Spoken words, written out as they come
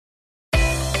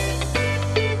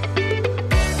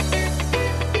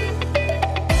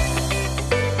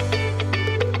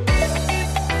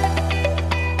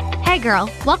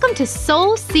girl. Welcome to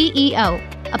Soul CEO,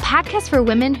 a podcast for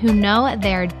women who know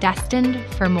they're destined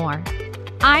for more.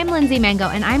 I'm Lindsay Mango,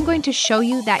 and I'm going to show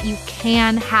you that you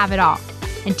can have it all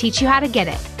and teach you how to get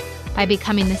it by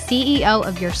becoming the CEO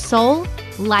of your soul,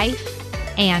 life,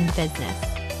 and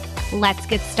business. Let's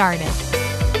get started.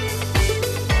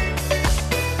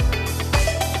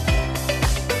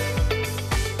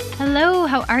 Hello,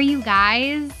 how are you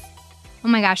guys? Oh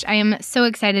my gosh, I am so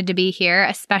excited to be here,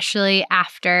 especially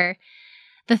after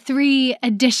the 3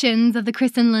 editions of the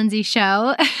Chris and Lindsay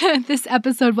show. This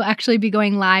episode will actually be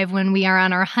going live when we are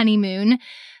on our honeymoon.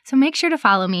 So make sure to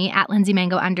follow me at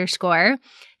LindsayMango_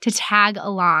 to tag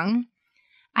along.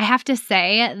 I have to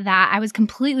say that I was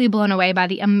completely blown away by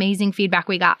the amazing feedback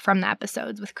we got from the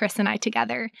episodes with Chris and I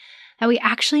together, that we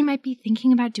actually might be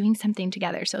thinking about doing something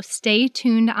together. So stay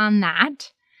tuned on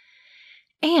that.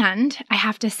 And I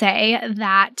have to say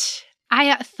that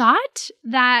I thought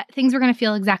that things were going to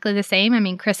feel exactly the same. I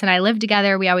mean, Chris and I lived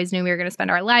together. We always knew we were going to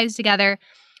spend our lives together.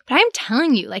 But I'm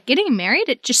telling you, like getting married,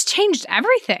 it just changed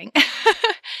everything.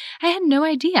 I had no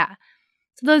idea.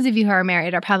 So those of you who are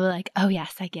married are probably like, oh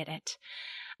yes, I get it.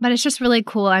 But it's just really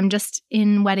cool. I'm just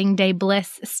in wedding day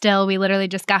bliss still. We literally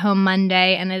just got home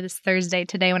Monday and it is Thursday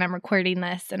today when I'm recording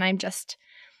this. And I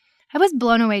was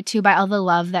blown away too by all the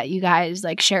love that you guys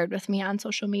shared with me on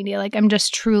social media. I'm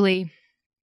just truly,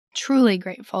 truly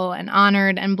grateful and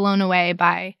honored and blown away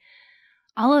by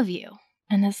all of you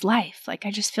in this life. I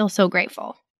just feel so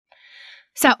grateful.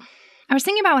 So I was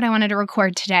thinking about what I wanted to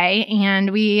record today,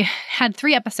 and we had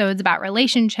 3 episodes about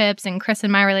relationships and Chris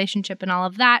and my relationship and all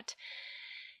of that.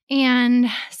 And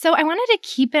so I wanted to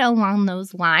keep it along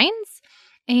those lines,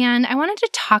 and I wanted to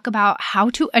talk about how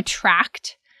to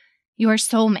attract your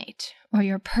soulmate or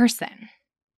your person.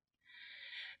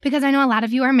 Because I know a lot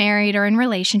of you are married or in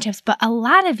relationships, but a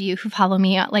lot of you who follow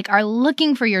me are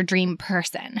looking for your dream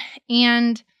person.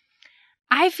 And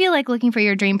I feel like looking for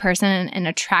your dream person and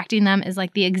attracting them is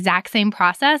the exact same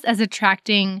process as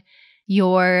attracting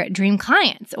your dream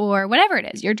clients or whatever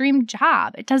it is, your dream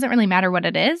job. It doesn't really matter what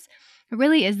it is. It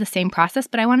really is the same process,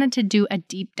 but I wanted to do a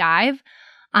deep dive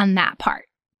on that part.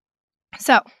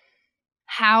 So,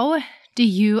 how do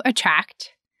you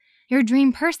attract your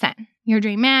dream person, your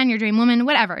dream man, your dream woman,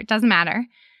 whatever? It doesn't matter.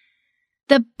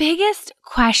 The biggest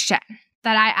question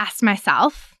that I asked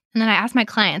myself and that I ask my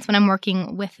clients when I'm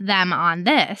working with them on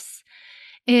this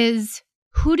is,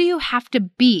 who do you have to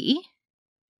be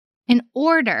in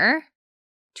order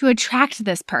to attract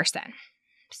this person?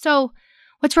 So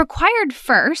what's required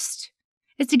first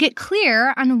is to get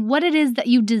clear on what it is that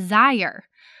you desire,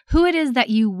 who it is that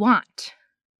you want.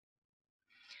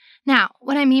 Now,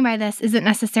 what I mean by this isn't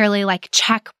necessarily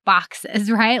check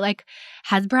boxes, right?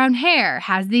 Has brown hair,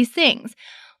 has these things.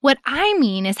 What I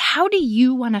mean is, how do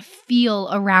you want to feel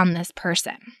around this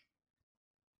person?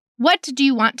 What do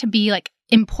you want to be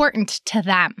important to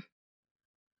them?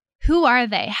 Who are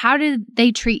they? How do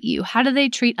they treat you? How do they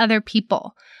treat other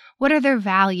people? What are their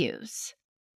values?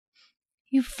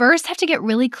 You first have to get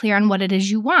really clear on what it is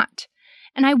you want.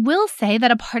 And I will say that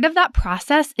a part of that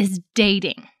process is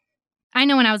dating. I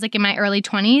know when I was in my early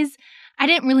 20s, I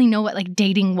didn't really know what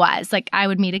dating was. I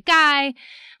would meet a guy,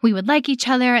 we would like each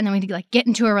other, and then we'd get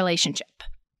into a relationship.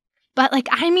 But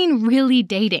I mean really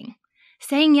dating.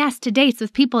 Saying yes to dates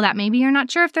with people that maybe you're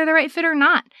not sure if they're the right fit or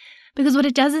not. Because what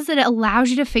it does is it allows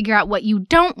you to figure out what you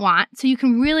don't want so you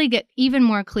can really get even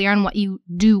more clear on what you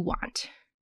do want.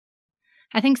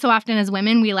 I think so often as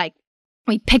women,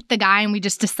 we pick the guy and we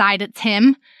just decide it's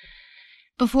him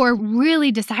before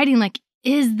really deciding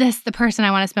is this the person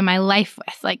I want to spend my life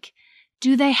with?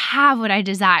 Do they have what I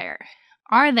desire?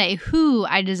 Are they who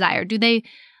I desire? Do they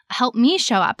help me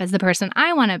show up as the person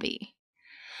I want to be?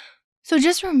 So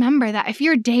just remember that if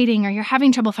you're dating or you're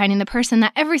having trouble finding the person,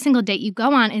 that every single date you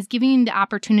go on is giving you the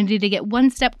opportunity to get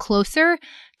one step closer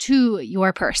to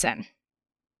your person.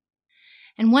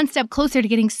 And one step closer to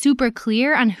getting super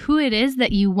clear on who it is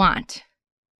that you want.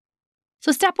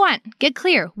 So step 1, get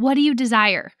clear. What do you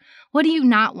desire? What do you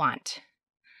not want?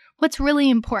 What's really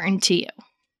important to you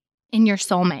in your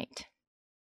soulmate?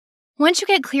 Once you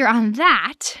get clear on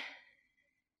that,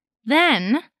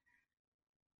 then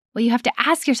what you have to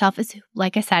ask yourself is,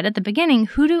 like I said at the beginning,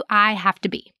 who do I have to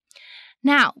be?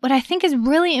 Now, what I think is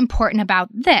really important about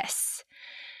this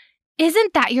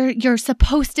isn't that you're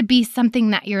supposed to be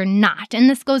something that you're not. And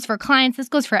this goes for clients, this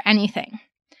goes for anything.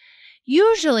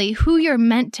 Usually, who you're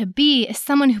meant to be is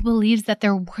someone who believes that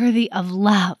they're worthy of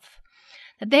love,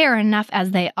 that they are enough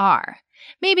as they are.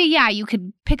 Maybe, you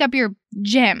could pick up your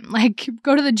gym,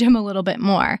 go to the gym a little bit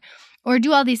more, or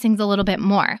do all these things a little bit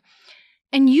more.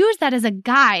 and use that as a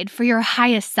guide for your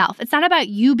highest self. It's not about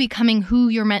you becoming who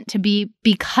you're meant to be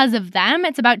because of them.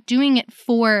 It's about doing it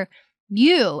for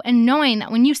you and knowing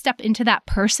that when you step into that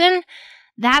person,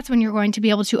 that's when you're going to be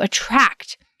able to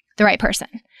attract the right person.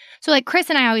 So like Chris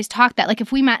and I always talk that like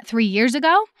if we met 3 years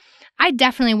ago, I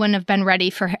definitely wouldn't have been ready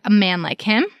for a man like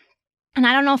him. And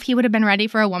I don't know if he would have been ready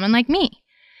for a woman like me.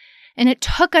 And it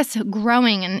took us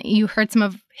growing, and you heard some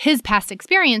of his past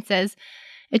experiences.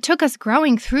 It took us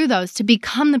growing through those to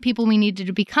become the people we needed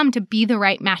to become to be the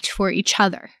right match for each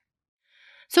other.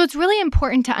 So it's really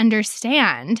important to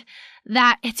understand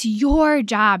that it's your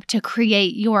job to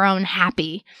create your own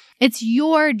happy. It's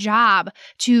your job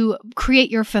to create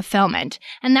your fulfillment.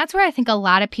 And that's where I think a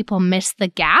lot of people miss the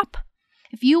gap.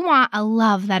 If you want a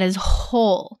love that is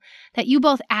whole, that you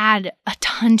both add a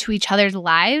ton to each other's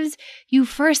lives, you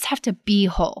first have to be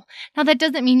whole. Now, that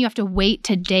doesn't mean you have to wait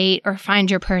to date or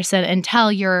find your person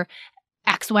until you're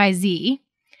XYZ.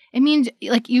 It means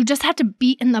like you just have to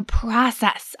be in the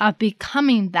process of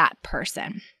becoming that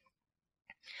person.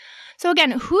 So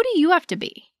again, who do you have to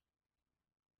be?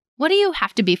 What do you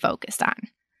have to be focused on?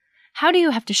 How do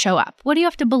you have to show up? What do you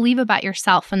have to believe about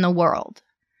yourself and the world?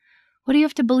 What do you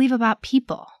have to believe about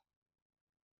people?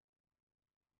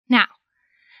 Now,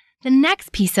 the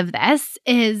next piece of this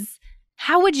is,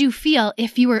 how would you feel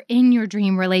if you were in your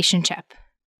dream relationship?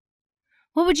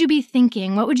 What would you be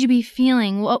thinking? What would you be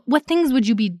feeling? What things would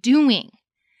you be doing?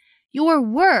 Your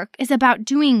work is about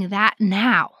doing that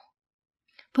now,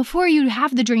 before you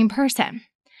have the dream person.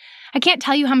 I can't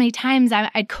tell you how many times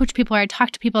I'd coach people or I'd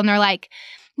talk to people and they're like,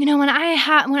 when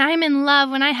I'm in love,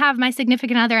 when I have my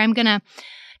significant other, I'm going to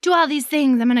do all these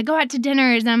things. I'm going to go out to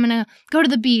dinners and I'm going to go to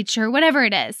the beach or whatever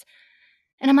it is.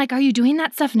 And I'm like, are you doing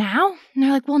that stuff now? And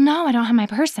they're like, well, no, I don't have my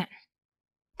person.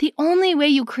 The only way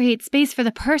you create space for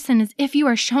the person is if you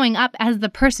are showing up as the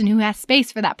person who has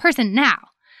space for that person now.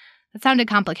 That sounded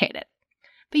complicated.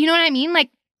 But you know what I mean? Like,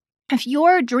 if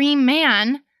your dream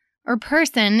man or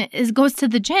person goes to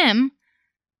the gym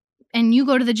and you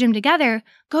go to the gym together,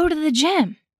 go to the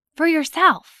gym for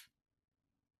yourself.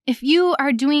 If you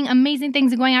are doing amazing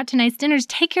things and going out to nice dinners,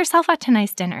 take yourself out to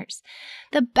nice dinners.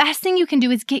 The best thing you can do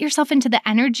is get yourself into the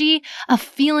energy of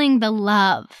feeling the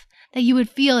love that you would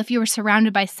feel if you were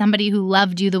surrounded by somebody who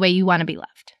loved you the way you want to be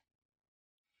loved.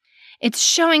 It's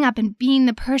showing up and being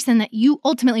the person that you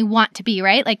ultimately want to be,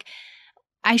 right? Like,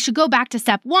 I should go back to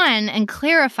step 1 and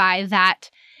clarify that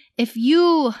if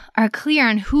you are clear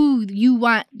on who you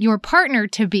want your partner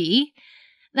to be,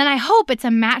 then I hope it's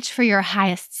a match for your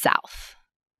highest self.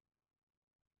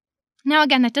 Now,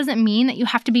 again, that doesn't mean that you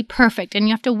have to be perfect and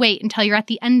you have to wait until you're at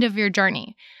the end of your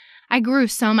journey. I grew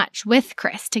so much with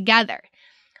Chris together,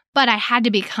 but I had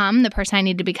to become the person I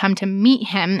needed to become to meet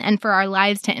him and for our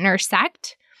lives to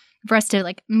intersect, for us to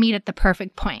like meet at the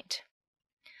perfect point.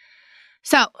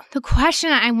 So the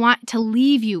question I want to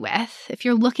leave you with, if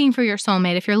you're looking for your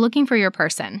soulmate, if you're looking for your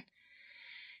person,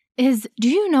 is, do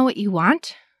you know what you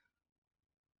want?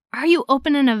 Are you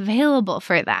open and available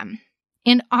for them?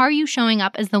 And are you showing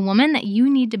up as the woman that you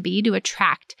need to be to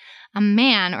attract a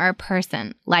man or a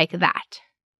person like that?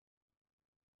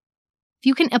 If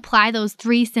you can apply those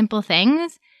 3 simple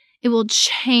things, it will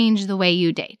change the way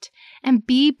you date. And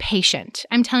be patient.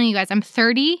 I'm telling you guys, I'm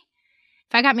 30.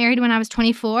 If I got married when I was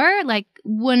 24,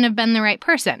 wouldn't have been the right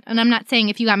person. And I'm not saying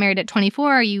if you got married at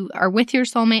 24 or you are with your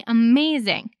soulmate,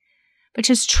 amazing. But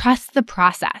just trust the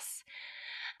process.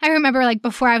 I remember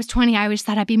before I was 20, I always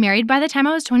thought I'd be married by the time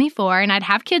I was 24 and I'd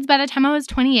have kids by the time I was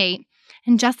 28.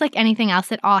 And just like anything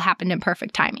else, it all happened in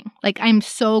perfect timing. I'm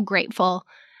so grateful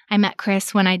I met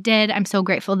Chris when I did. I'm so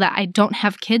grateful that I don't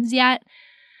have kids yet.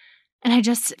 And I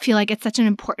just feel like it's such an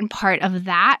important part of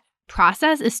that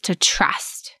process is to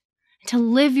trust, to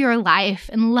live your life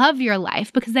and love your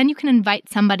life, because then you can invite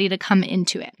somebody to come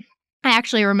into it. I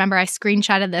actually remember I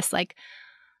screenshotted this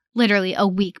literally a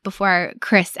week before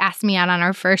Chris asked me out on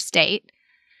our first date.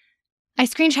 I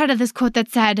screenshotted this quote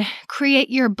that said, create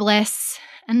your bliss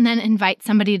and then invite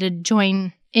somebody to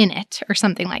join in it or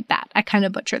something like that. I kind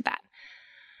of butchered that.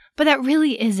 But that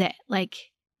really is it.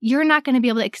 You're not going to be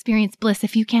able to experience bliss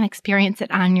if you can't experience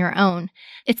it on your own.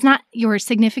 It's not your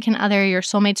significant other, your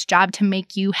soulmate's job to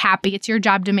make you happy. It's your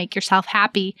job to make yourself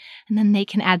happy, and then they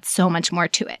can add so much more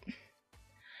to it.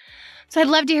 So I'd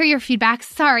love to hear your feedback.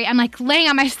 Sorry, I'm laying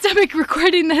on my stomach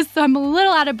recording this, so I'm a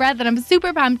little out of breath, and I'm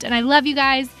super pumped, and I love you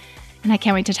guys, and I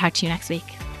can't wait to talk to you next week.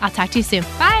 I'll talk to you soon.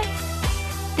 Bye.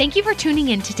 Thank you for tuning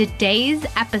in to today's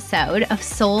episode of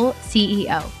Soul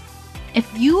CEO. If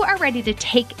you are ready to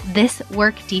take this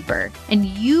work deeper and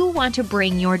you want to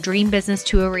bring your dream business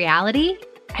to a reality,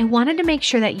 I wanted to make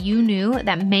sure that you knew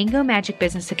that Mango Magic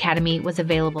Business Academy was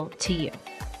available to you.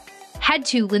 Head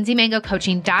to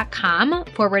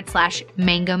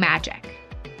lindsaymangocoaching.com/Mango Magic.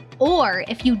 Or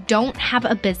if you don't have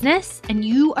a business and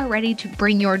you are ready to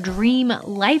bring your dream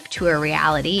life to a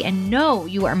reality and know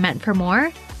you are meant for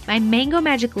more, my Mango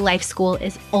Magic Life School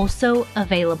is also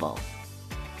available.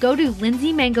 Go to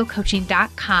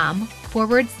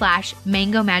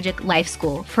lindsaymangocoaching.com/Mango Magic Life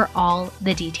School for all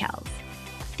the details.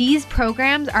 These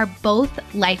programs are both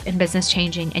life and business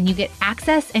changing, and you get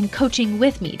access and coaching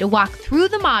with me to walk through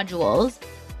the modules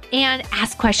and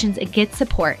ask questions and get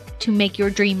support to make your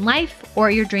dream life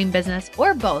or your dream business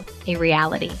or both a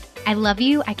reality. I love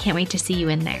you. I can't wait to see you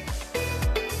in there.